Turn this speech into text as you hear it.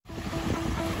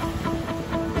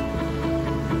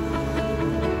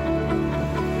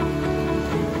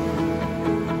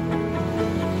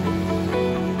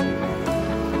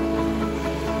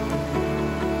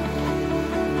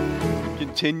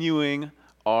continuing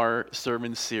our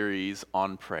sermon series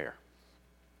on prayer.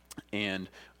 And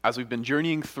as we've been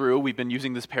journeying through, we've been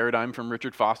using this paradigm from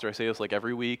Richard Foster. I say this like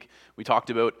every week. We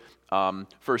talked about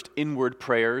first inward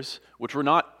prayers, which were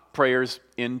not prayers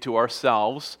into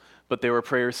ourselves, but they were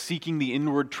prayers seeking the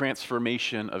inward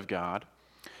transformation of God.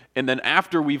 And then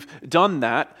after we've done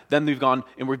that, then we've gone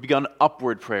and we've begun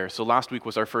upward prayer. So last week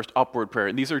was our first upward prayer.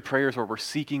 And these are prayers where we're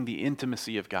seeking the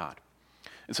intimacy of God.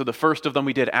 And so the first of them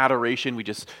we did adoration. We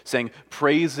just sang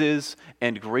praises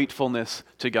and gratefulness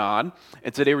to God.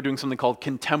 And today we're doing something called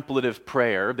contemplative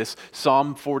prayer. This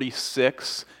Psalm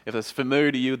 46, if that's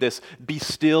familiar to you, this be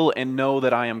still and know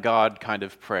that I am God kind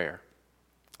of prayer.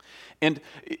 And,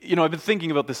 you know, I've been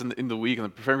thinking about this in the week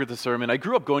and preparing for the sermon. I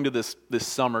grew up going to this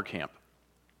summer camp.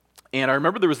 And I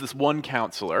remember there was this one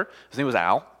counselor. His name was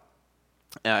Al.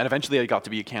 And eventually I got to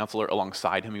be a counselor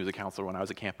alongside him. He was a counselor when I was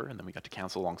a camper, and then we got to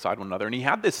counsel alongside one another. And he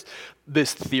had this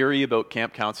theory about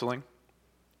camp counseling,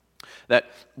 that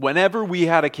whenever we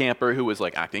had a camper who was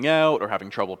like acting out or having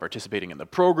trouble participating in the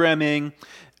programming,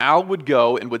 Al would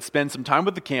go and would spend some time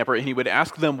with the camper, and he would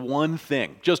ask them one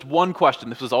thing, just one question.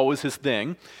 This was always his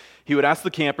thing. He would ask the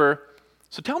camper,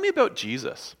 so tell me about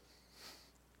Jesus.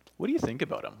 What do you think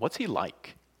about him? What's he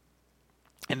like?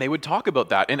 And they would talk about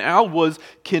that. And Al was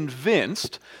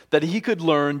convinced that he could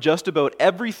learn just about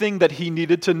everything that he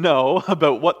needed to know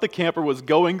about what the camper was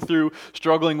going through,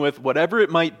 struggling with, whatever it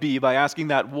might be, by asking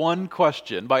that one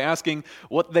question, by asking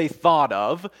what they thought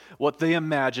of, what they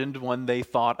imagined when they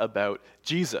thought about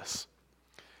Jesus.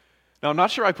 Now, I'm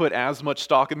not sure I put as much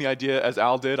stock in the idea as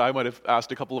Al did. I might have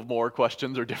asked a couple of more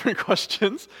questions or different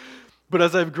questions. But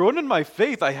as I've grown in my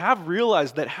faith, I have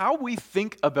realized that how we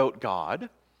think about God,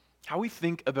 how we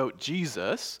think about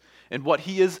Jesus and what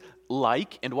he is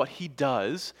like and what he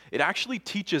does, it actually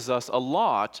teaches us a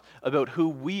lot about who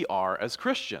we are as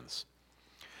Christians.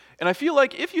 And I feel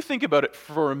like if you think about it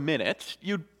for a minute,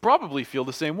 you'd probably feel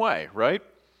the same way, right?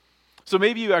 So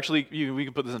maybe we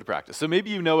can put this into practice. So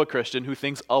maybe you know a Christian who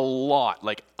thinks a lot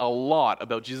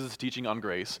about Jesus' teaching on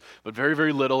grace, but very,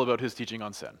 very little about his teaching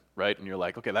on sin, right? And you're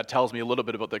like, okay, that tells me a little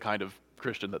bit about the kind of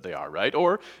Christian that they are, right?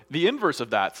 Or the inverse of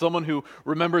that, someone who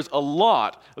remembers a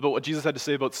lot about what Jesus had to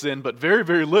say about sin, but very,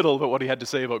 very little about what he had to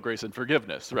say about grace and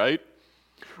forgiveness, right?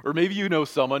 Or maybe you know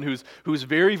someone who's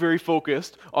very, very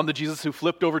focused on the Jesus who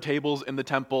flipped over tables in the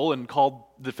temple and called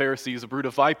the Pharisees a brood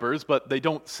of vipers, but they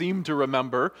don't seem to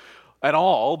remember at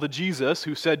all the Jesus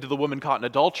who said to the woman caught in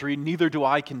adultery, neither do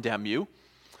I condemn you,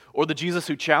 or the Jesus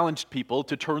who challenged people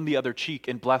to turn the other cheek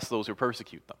and bless those who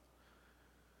persecute them.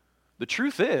 The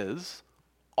truth is,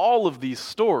 all of these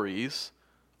stories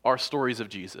are stories of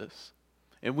Jesus,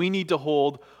 and we need to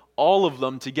hold all of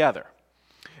them together.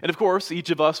 And of course, each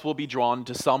of us will be drawn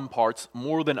to some parts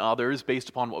more than others based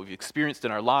upon what we've experienced in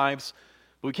our lives,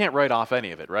 but we can't write off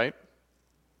any of it, right?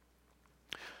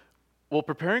 Well,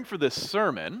 preparing for this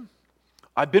sermon,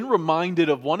 I've been reminded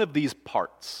of one of these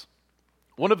parts,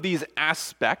 one of these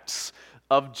aspects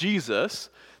of Jesus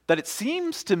that it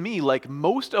seems to me like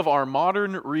most of our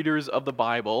modern readers of the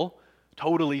Bible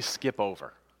totally skip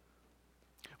over.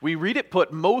 We read it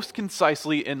put most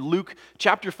concisely in Luke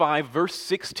chapter 5, verse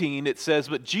 16. It says,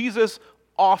 "But Jesus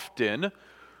often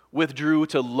withdrew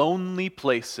to lonely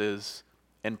places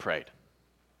and prayed."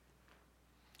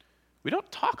 We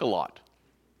don't talk a lot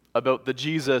about the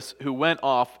Jesus who went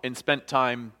off and spent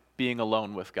time being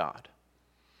alone with God.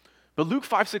 But Luke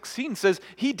 5:16 says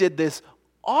he did this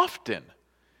often.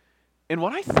 And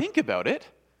when I think about it,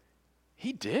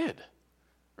 he did.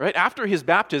 Right? After his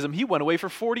baptism, he went away for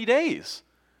 40 days.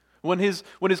 When his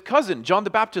cousin, John the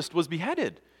Baptist, was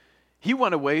beheaded, he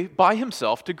went away by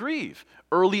himself to grieve.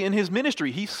 Early in his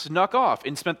ministry, he snuck off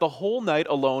and spent the whole night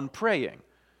alone praying.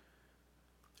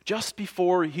 Just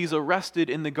before he's arrested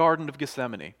in the Garden of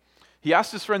Gethsemane, he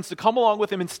asked his friends to come along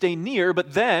with him and stay near,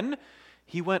 but then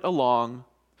he went along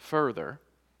further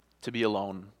to be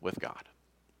alone with God.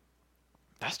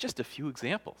 That's just a few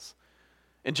examples.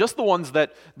 And just the ones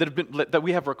that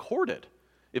we have recorded.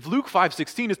 If Luke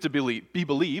 5:16 is to be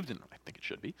believed, and I think it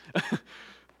should be,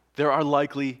 there are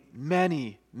likely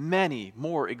many, many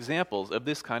more examples of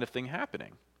this kind of thing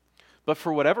happening. But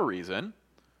for whatever reason,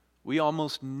 we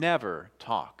almost never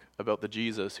talk about the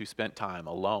Jesus who spent time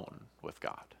alone with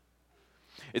God.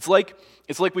 It's like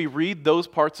we read those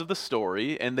parts of the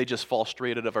story and they just fall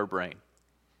straight out of our brain.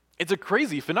 It's a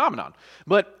crazy phenomenon,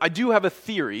 but I do have a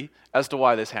theory as to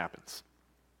why this happens.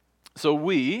 So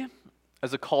we,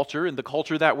 as a culture, in the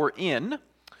culture that we're in,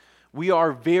 we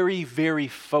are very, very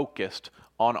focused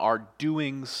on our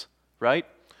doings, right?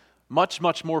 Much,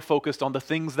 much more focused on the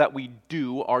things that we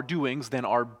do, our doings, than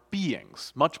our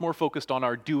beings. Much more focused on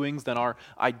our doings than our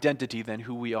identity, than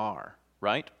who we are,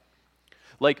 right?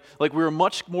 Like we're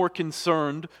much more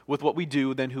concerned with what we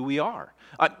do than who we are.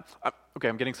 Okay,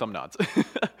 I'm getting some nods.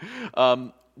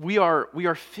 We are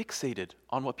fixated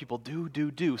on what people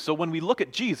do. So when we look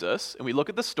at Jesus and we look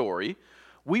at the story,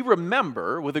 we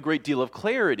remember with a great deal of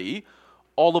clarity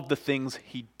all of the things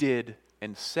he did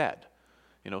and said.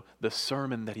 The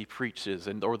sermon that he preaches,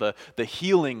 or the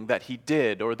healing that he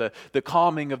did, or the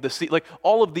calming of the sea. Like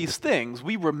all of these things,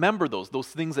 we remember those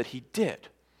things that he did.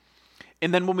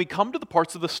 And then when we come to the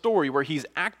parts of the story where he's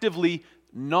actively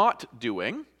not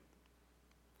doing,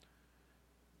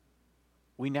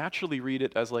 we naturally read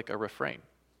it as like a refrain,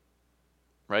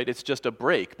 right? It's just a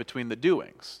break between the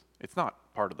doings. It's not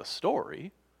part of the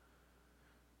story,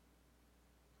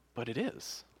 but it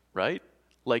is, right?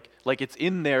 Like it's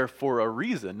in there for a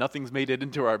reason. Nothing's made it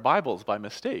into our Bibles by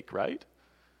mistake, right?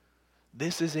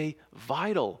 This is a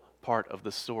vital part of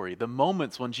the story. The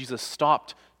moments when Jesus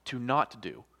stopped to not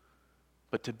do,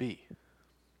 but to be.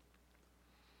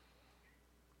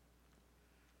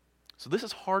 So this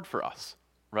is hard for us,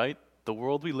 right? The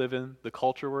world we live in, the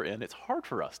culture we're in, it's hard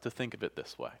for us to think of it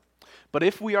this way. But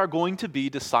if we are going to be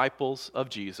disciples of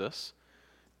Jesus,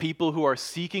 people who are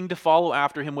seeking to follow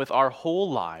after him with our whole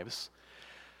lives,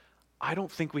 I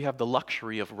don't think we have the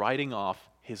luxury of writing off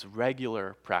his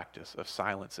regular practice of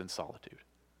silence and solitude.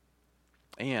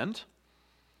 And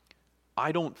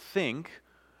I don't think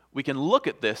we can look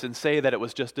at this and say that it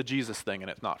was just a Jesus thing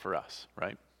and it's not for us,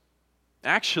 right?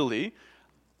 Actually,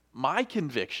 my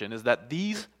conviction is that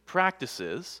these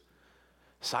practices,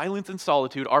 silence and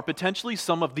solitude, are potentially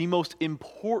some of the most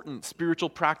important spiritual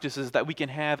practices that we can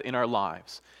have in our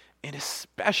lives, and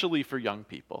especially for young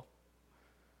people.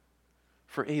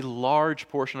 For a large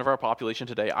portion of our population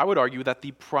today, I would argue that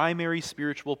the primary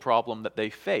spiritual problem that they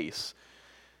face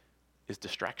is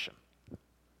distraction.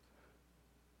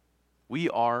 We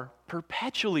are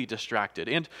perpetually distracted,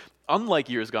 and unlike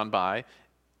years gone by,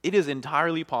 it is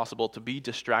entirely possible to be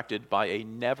distracted by a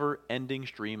never-ending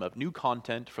stream of new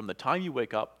content from the time you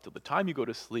wake up to the time you go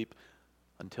to sleep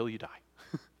until you die.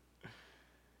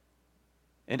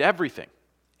 And everything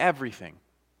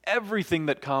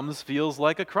that comes feels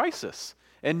like a crisis,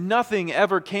 and nothing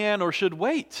ever can or should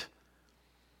wait.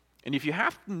 And if you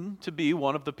happen to be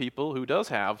one of the people who does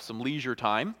have some leisure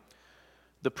time,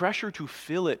 the pressure to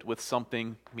fill it with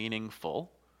something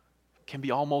meaningful can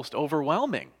be almost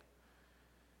overwhelming.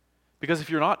 Because if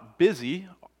you're not busy,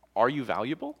 are you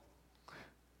valuable?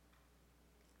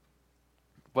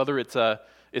 Whether it's a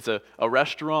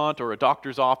restaurant or a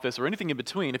doctor's office or anything in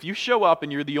between, if you show up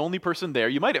and you're the only person there,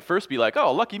 you might at first be like,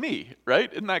 oh, lucky me,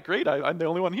 right? Isn't that great? I'm the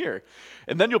only one here.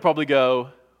 And then you'll probably go,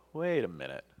 wait a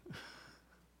minute.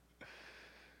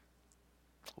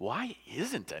 Why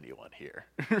isn't anyone here,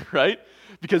 right?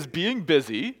 Because being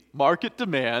busy, market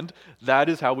demand, that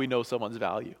is how we know someone's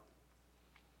value.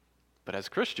 But as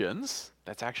Christians,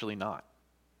 that's actually not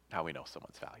how we know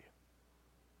someone's value.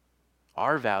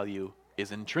 Our value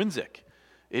is intrinsic.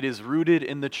 It is rooted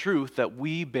in the truth that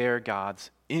we bear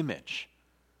God's image.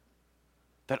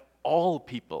 That all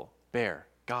people bear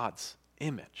God's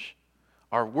image.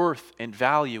 Our worth and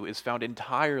value is found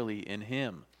entirely in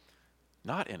Him,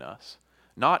 not in us,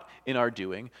 not in our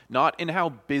doing, not in how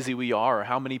busy we are or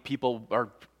how many people are,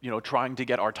 trying to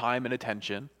get our time and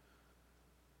attention.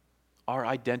 Our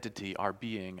identity, our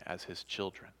being as His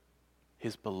children,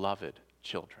 His beloved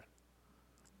children.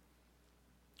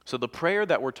 So the prayer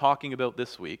that we're talking about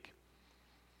this week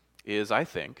is, I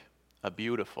think, a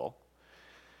beautiful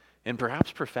and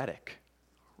perhaps prophetic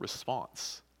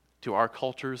response to our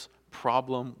culture's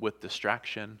problem with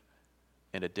distraction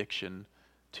and addiction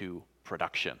to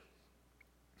production.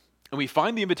 And we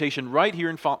find the invitation right here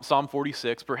in Psalm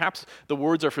 46. Perhaps the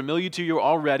words are familiar to you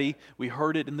already. We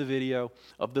heard it in the video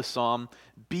of the psalm.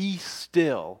 Be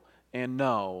still and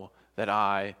know that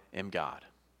I am God.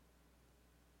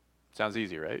 Sounds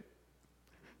easy, right?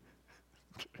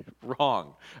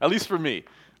 Wrong. At least for me.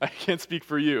 I can't speak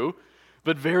for you,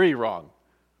 but very wrong.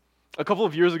 A couple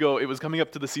of years ago, it was coming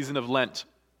up to the season of Lent,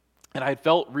 and I had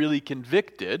felt really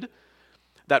convicted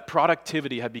that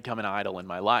productivity had become an idol in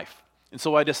my life. And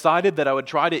so I decided that I would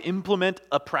try to implement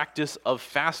a practice of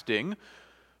fasting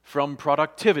from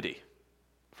productivity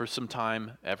for some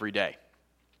time every day.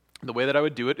 The way that I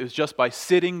would do it is just by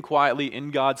sitting quietly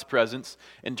in God's presence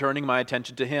and turning my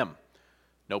attention to Him.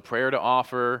 No prayer to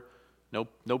offer, no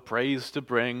praise to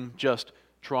bring, just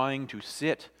trying to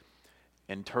sit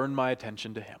and turn my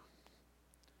attention to Him.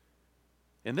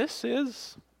 And this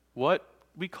is what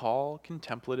we call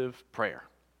contemplative prayer.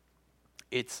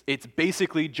 It's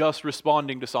basically just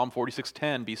responding to Psalm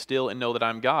 46:10, be still and know that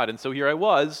I'm God. And so here I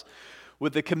was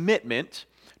with the commitment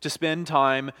to spend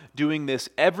time doing this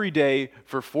every day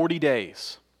for 40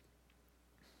 days.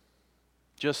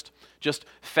 Just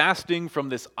fasting from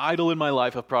this idol in my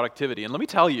life of productivity. And let me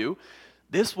tell you,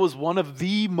 this was one of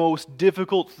the most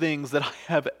difficult things that I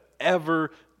have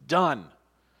ever done.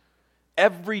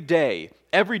 Every day,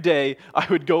 I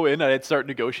would go in and I'd start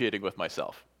negotiating with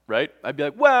myself, right? I'd be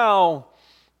like, well,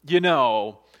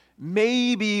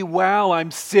 maybe while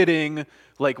I'm sitting,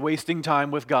 like wasting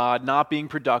time with God, not being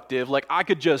productive, like I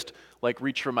could just like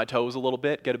reach for my toes a little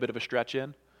bit, get a bit of a stretch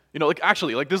in.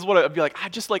 This is what I'd be like, I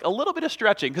just like a little bit of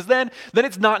stretching, because then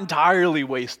it's not entirely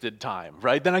wasted time,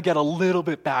 right? Then I get a little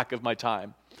bit back of my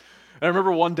time. And I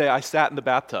remember one day I sat in the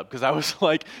bathtub because I was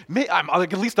like,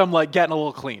 at least I'm like getting a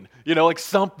little clean. Like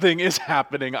something is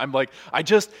happening. I'm like,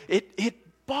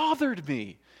 it bothered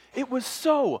me. It was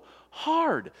so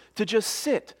hard to just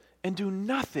sit and do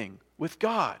nothing with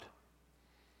God.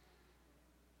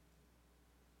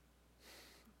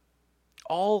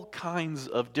 All kinds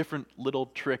of different little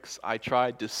tricks I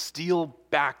tried to steal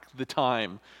back the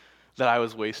time that I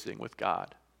was wasting with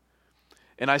God.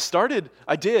 And I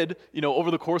did,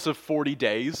 over the course of 40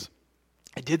 days,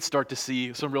 I did start to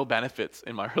see some real benefits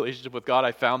in my relationship with God.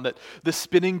 I found that the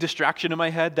spinning distraction in my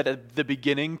head that at the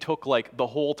beginning took like the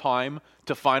whole time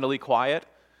to finally quiet,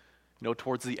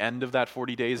 towards the end of that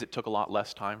 40 days, it took a lot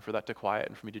less time for that to quiet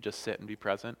and for me to just sit and be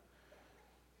present.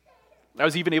 I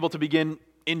was even able to begin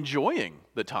enjoying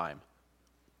the time.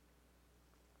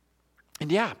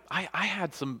 And yeah, I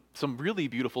had some really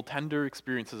beautiful, tender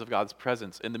experiences of God's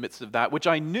presence in the midst of that, which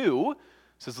I knew,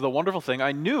 this is the wonderful thing,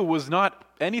 I knew was not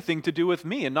anything to do with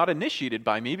me and not initiated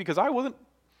by me because I wasn't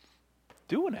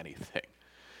doing anything.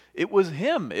 It was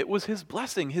Him. It was His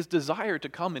blessing, His desire to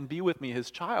come and be with me,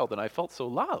 His child, and I felt so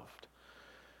loved.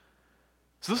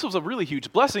 So this was a really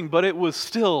huge blessing, but it was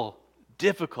still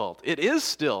difficult. It is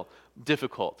still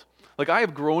difficult. Like, I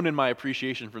have grown in my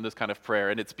appreciation from this kind of prayer,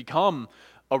 and it's become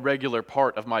a regular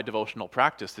part of my devotional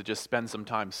practice to just spend some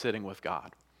time sitting with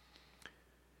God.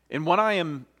 And when I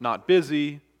am not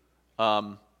busy,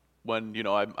 when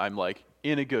I'm like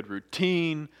in a good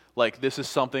routine, like this is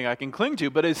something I can cling to.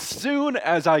 But as soon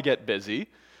as I get busy,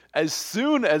 as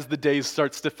soon as the day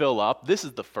starts to fill up, this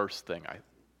is the first thing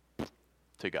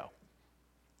to go.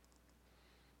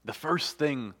 The first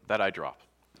thing that I drop.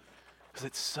 Because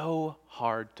it's so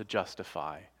hard to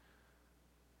justify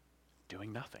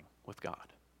doing nothing with God.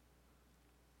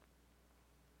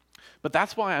 But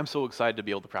that's why I'm so excited to be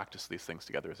able to practice these things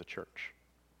together as a church.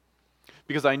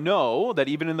 Because I know that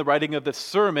even in the writing of this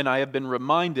sermon, I have been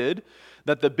reminded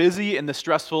that the busy and the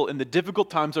stressful and the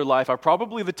difficult times of life are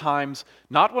probably the times,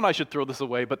 not when I should throw this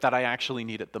away, but that I actually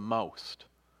need it the most.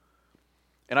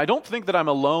 And I don't think that I'm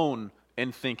alone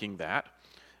in thinking that.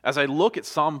 As I look at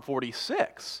Psalm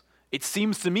 46, it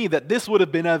seems to me that this would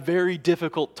have been a very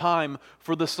difficult time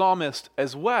for the psalmist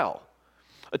as well.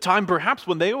 A time perhaps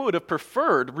when they would have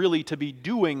preferred really to be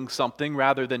doing something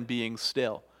rather than being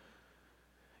still.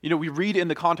 We read in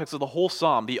the context of the whole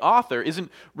psalm, the author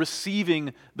isn't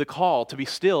receiving the call to be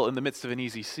still in the midst of an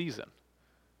easy season.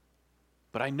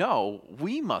 But I know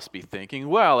we must be thinking,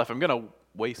 well, if I'm going to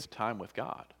waste time with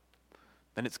God,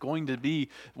 then it's going to be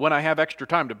when I have extra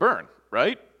time to burn,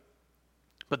 right?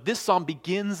 But this psalm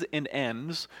begins and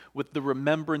ends with the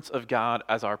remembrance of God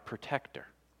as our protector.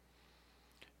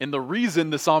 And the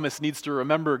reason the psalmist needs to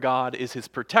remember God is his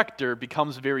protector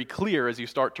becomes very clear as you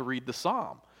start to read the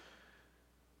psalm.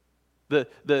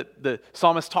 The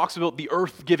psalmist talks about the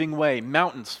earth giving way,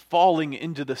 mountains falling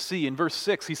into the sea. In verse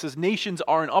 6, he says, nations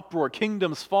are in uproar,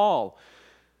 kingdoms fall.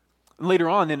 And later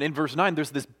on, in verse 9, there's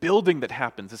this building that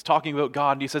happens. It's talking about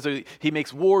God, and he says he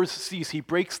makes wars cease, he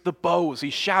breaks the bows,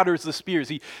 he shatters the spears,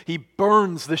 he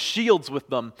burns the shields with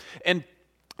them. And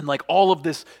like all of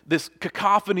this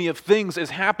cacophony of things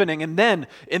is happening, and then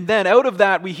out of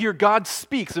that we hear God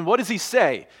speaks, and what does he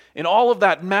say? In all of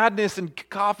that madness and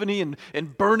cacophony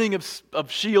and burning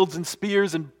of shields and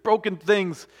spears and broken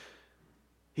things,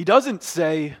 he doesn't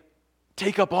say,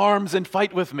 take up arms and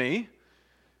fight with me.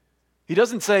 He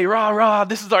doesn't say, rah, rah,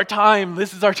 this is our time,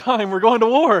 we're going to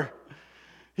war.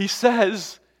 He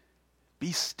says,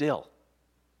 be still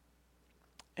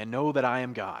and know that I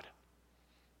am God.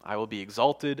 I will be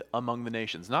exalted among the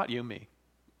nations. Not you, me,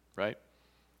 right?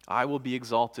 I will be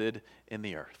exalted in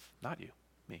the earth. Not you,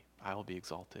 me. I will be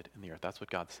exalted in the earth. That's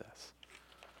what God says.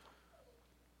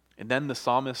 And then the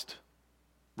psalmist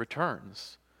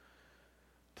returns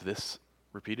to this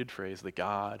repeated phrase, the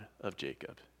God of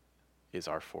Jacob is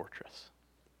our fortress.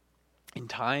 In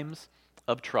times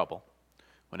of trouble,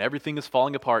 when everything is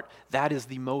falling apart, that is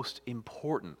the most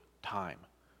important time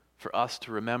for us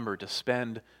to remember to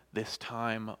spend this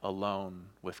time alone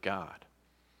with God.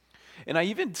 And I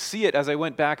even see it as I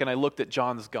went back and I looked at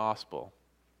John's gospel.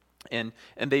 And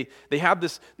they had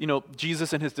this,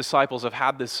 Jesus and his disciples have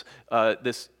had this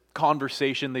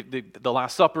conversation, the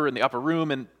Last Supper in the upper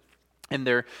room, and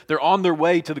they're on their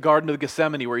way to the Garden of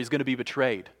Gethsemane where he's going to be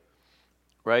betrayed,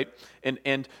 right?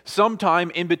 And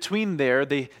sometime in between there,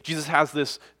 Jesus has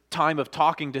this time of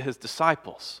talking to his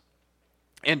disciples.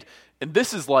 And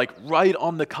this is like right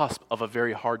on the cusp of a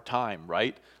very hard time,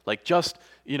 right? Like just,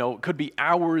 it could be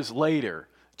hours later,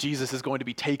 Jesus is going to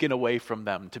be taken away from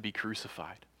them to be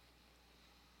crucified.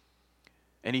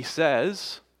 And he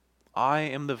says, I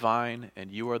am the vine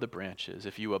and you are the branches.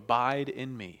 If you abide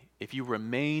in me, if you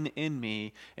remain in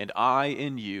me and I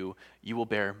in you, you will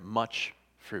bear much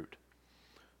fruit.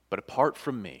 But apart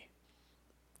from me,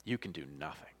 you can do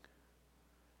nothing.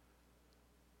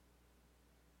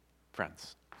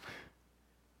 Friends,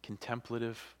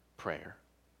 contemplative prayer,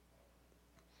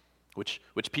 which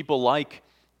people like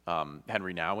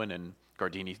Henry Nouwen and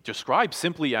Gardini describe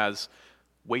simply as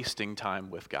wasting time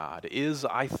with God, is,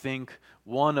 I think,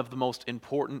 one of the most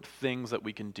important things that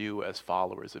we can do as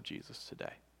followers of Jesus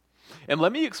today. And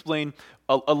let me explain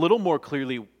a little more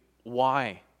clearly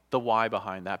why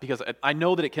behind that, because I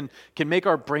know that it can make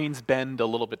our brains bend a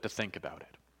little bit to think about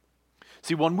it.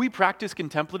 See, when we practice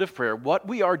contemplative prayer, what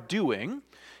we are doing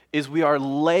is we are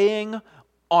laying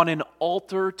on an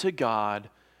altar to God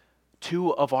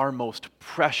two of our most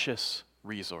precious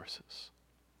resources.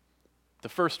 The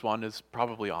first one is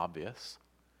probably obvious.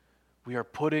 We are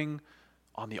putting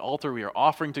on the altar, we are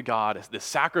offering to God the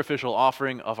sacrificial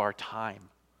offering of our time.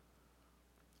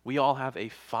 We all have a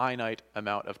finite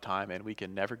amount of time and we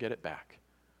can never get it back.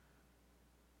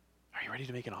 Are you ready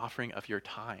to make an offering of your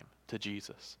time to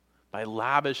Jesus by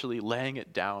lavishly laying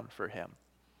it down for him?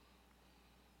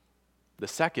 The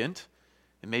second,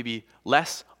 and maybe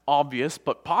less obvious,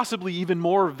 but possibly even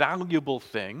more valuable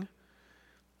thing,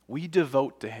 we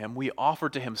devote to him, we offer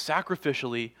to him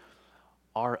sacrificially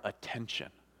our attention,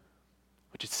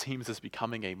 which it seems is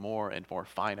becoming a more and more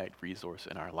finite resource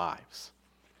in our lives.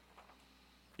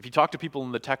 If you talk to people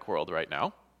in the tech world right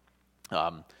now,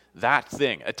 that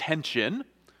thing, attention,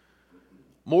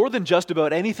 more than just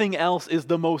about anything else, is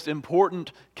the most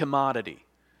important commodity.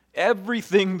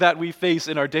 Everything that we face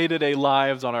in our day-to-day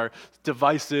lives, on our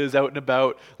devices, out and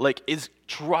about, is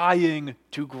trying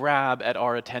to grab at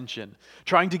our attention,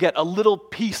 trying to get a little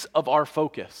piece of our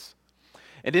focus.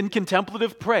 And in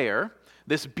contemplative prayer,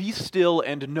 this be still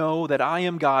and know that I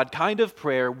am God kind of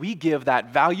prayer, we give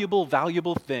that valuable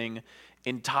thing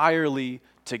entirely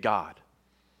to God,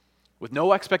 with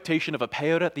no expectation of a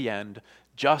payout at the end,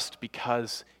 just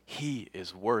because he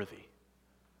is worthy.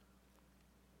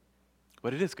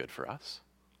 But it is good for us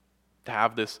to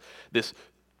have this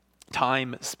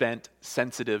time spent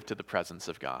sensitive to the presence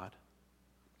of God.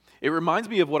 It reminds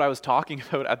me of what I was talking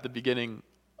about at the beginning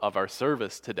of our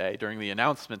service today during the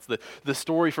announcements, the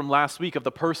story from last week of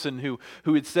the person who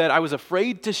had said, I was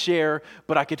afraid to share,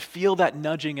 but I could feel that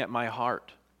nudging at my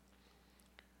heart.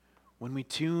 When we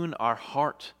tune our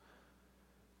heart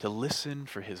to listen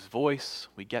for his voice,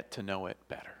 we get to know it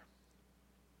better.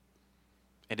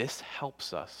 And this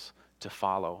helps us to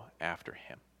follow after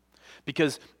him.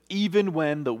 Because even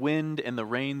when the wind and the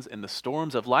rains and the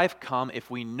storms of life come, if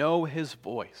we know his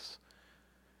voice,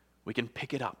 we can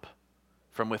pick it up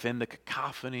from within the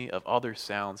cacophony of other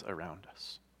sounds around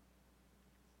us.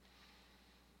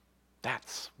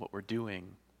 That's what we're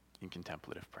doing in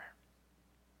contemplative prayer.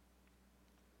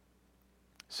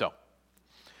 So,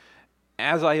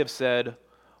 as I have said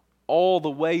all the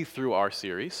way through our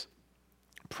series,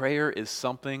 prayer is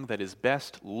something that is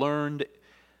best learned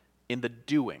in the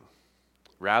doing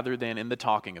rather than in the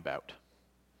talking about.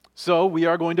 So we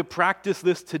are going to practice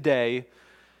this today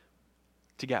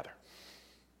together.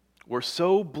 We're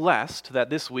so blessed that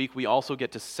this week we also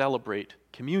get to celebrate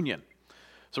communion.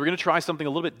 So we're going to try something a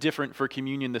little bit different for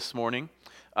communion this morning.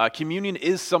 Communion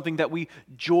is something that we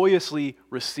joyously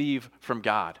receive from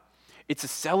God. It's a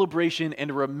celebration and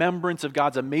a remembrance of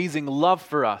God's amazing love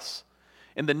for us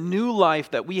and the new life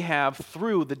that we have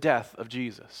through the death of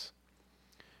Jesus.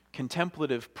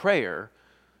 Contemplative prayer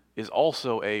is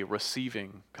also a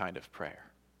receiving kind of prayer.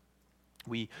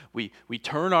 We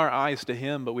turn our eyes to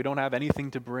him, but we don't have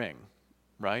anything to bring,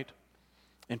 right?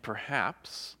 And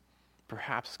perhaps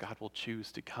God will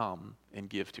choose to come and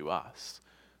give to us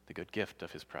the good gift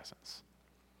of his presence.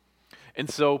 And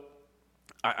so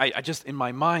I just, in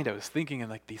my mind, I was thinking,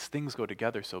 and like these things go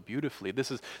together so beautifully.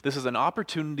 This is an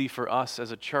opportunity for us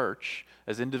as a church,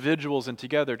 as individuals and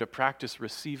together, to practice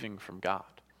receiving from God.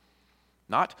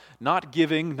 Not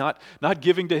giving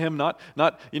to Him,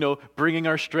 not bringing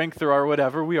our strength or our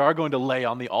whatever. We are going to lay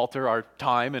on the altar our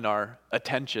time and our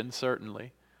attention,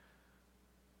 certainly.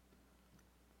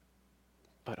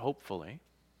 But hopefully,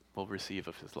 we'll receive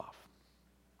of His love.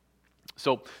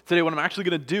 So today what I'm actually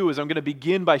going to do is I'm going to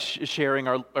begin by sharing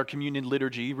our communion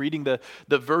liturgy, reading the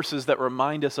verses that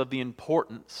remind us of the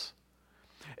importance.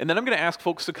 And then I'm going to ask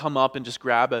folks to come up and just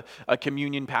grab a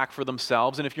communion pack for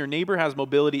themselves. And if your neighbor has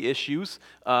mobility issues,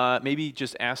 maybe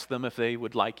just ask them if they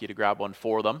would like you to grab one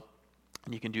for them.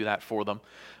 And you can do that for them.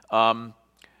 And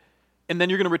then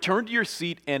you're going to return to your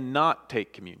seat and not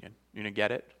take communion. You're going to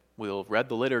get it. We'll read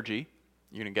the liturgy.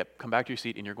 You're going to come back to your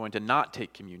seat and you're going to not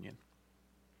take communion.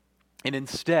 And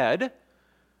instead,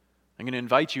 I'm going to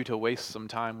invite you to waste some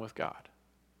time with God,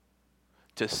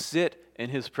 to sit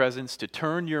in His presence, to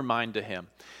turn your mind to Him.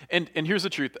 And here's the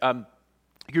truth.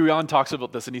 Gurion talks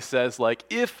about this, and he says, like,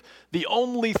 if the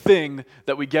only thing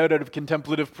that we get out of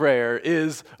contemplative prayer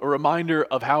is a reminder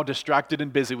of how distracted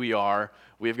and busy we are,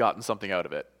 we have gotten something out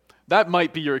of it. That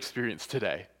might be your experience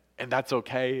today, and that's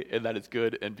okay, and that is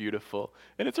good and beautiful,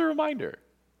 and it's a reminder,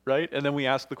 right? And then we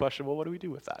ask the question, well, what do we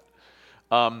do with that?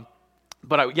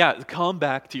 But come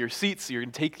back to your seats. You're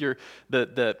going to take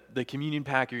the communion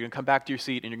pack. You're going to come back to your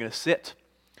seat, and you're going to sit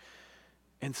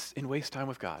and waste time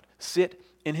with God. Sit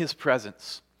in His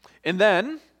presence. And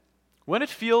then, when it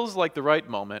feels like the right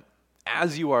moment,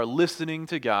 as you are listening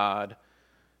to God,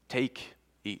 take,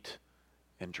 eat,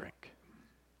 and drink.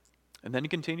 And then you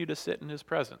continue to sit in His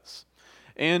presence.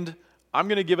 And I'm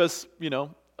going to give us,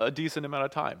 a decent amount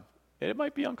of time. It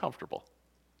might be uncomfortable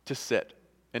to sit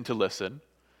and to listen.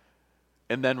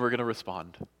 And then we're going to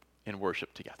respond in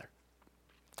worship together.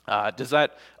 And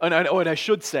I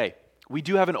should say, we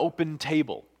do have an open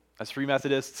table as Free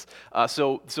Methodists.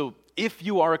 So if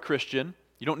you are a Christian,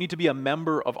 you don't need to be a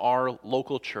member of our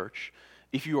local church.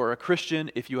 If you are a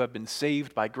Christian, if you have been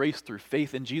saved by grace through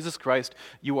faith in Jesus Christ,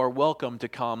 you are welcome to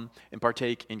come and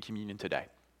partake in communion today.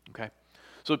 Okay?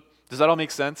 So does that all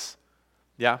make sense?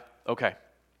 Yeah? Okay.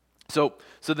 So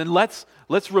then let's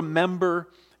remember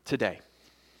today.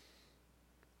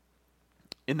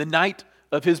 In the night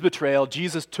of His betrayal,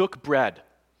 Jesus took bread,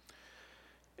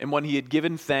 and when He had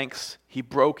given thanks, He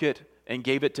broke it and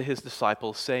gave it to His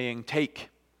disciples, saying, "Take,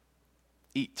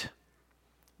 eat.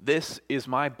 This is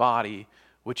my body,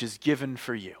 which is given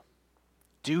for you.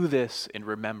 Do this in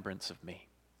remembrance of me."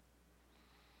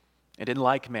 And in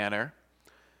like manner,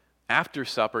 after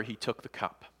supper, He took the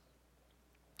cup.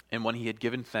 And when He had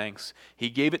given thanks, He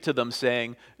gave it to them,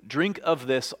 saying, "Drink of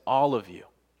this, all of you.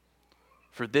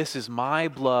 For this is my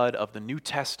blood of the New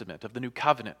Testament, of the New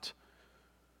Covenant,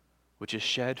 which is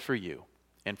shed for you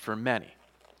and for many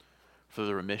for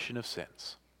the remission of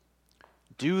sins.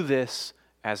 Do this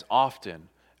as often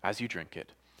as you drink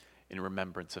it in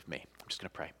remembrance of me." I'm just going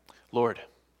to pray. Lord,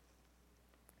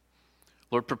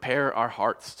 prepare our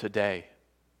hearts today.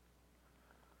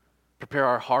 Prepare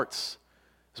our hearts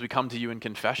as we come to you in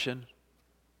confession.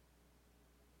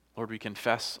 Lord, we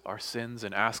confess our sins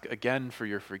and ask again for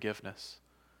your forgiveness.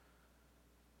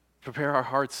 Prepare our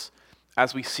hearts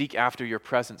as we seek after your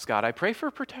presence, God. I pray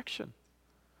for protection.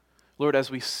 Lord,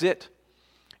 as we sit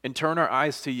and turn our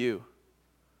eyes to you,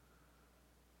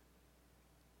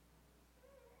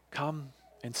 come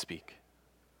and speak.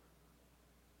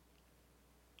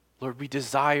 Lord, we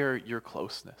desire your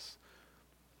closeness,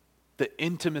 the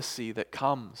intimacy that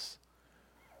comes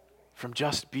from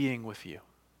just being with you.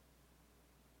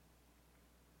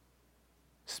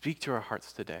 Speak to our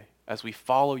hearts today as we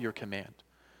follow your command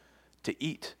to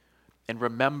eat and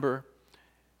remember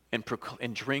and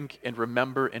drink and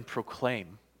remember and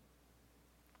proclaim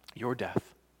your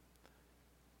death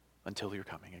until you're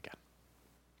coming again.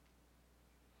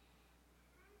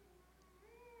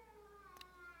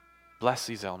 Bless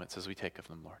these elements as we take of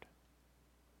them, Lord.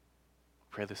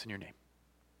 Pray this in your name.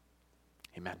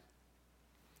 Amen.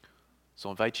 So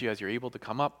I'll invite you, as you're able, to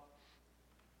come up,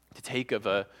 to take of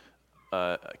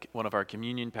one of our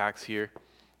communion packs here,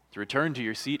 to return to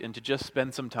your seat and to just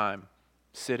spend some time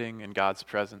sitting in God's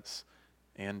presence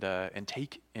and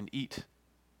take and eat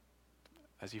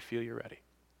as you feel you're ready.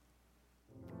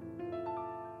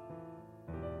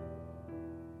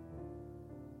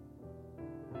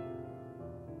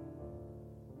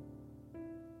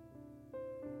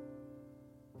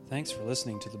 Thanks for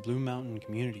listening to the Blue Mountain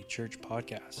Community Church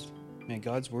podcast. May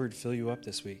God's word fill you up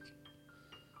this week.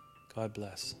 God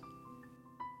bless.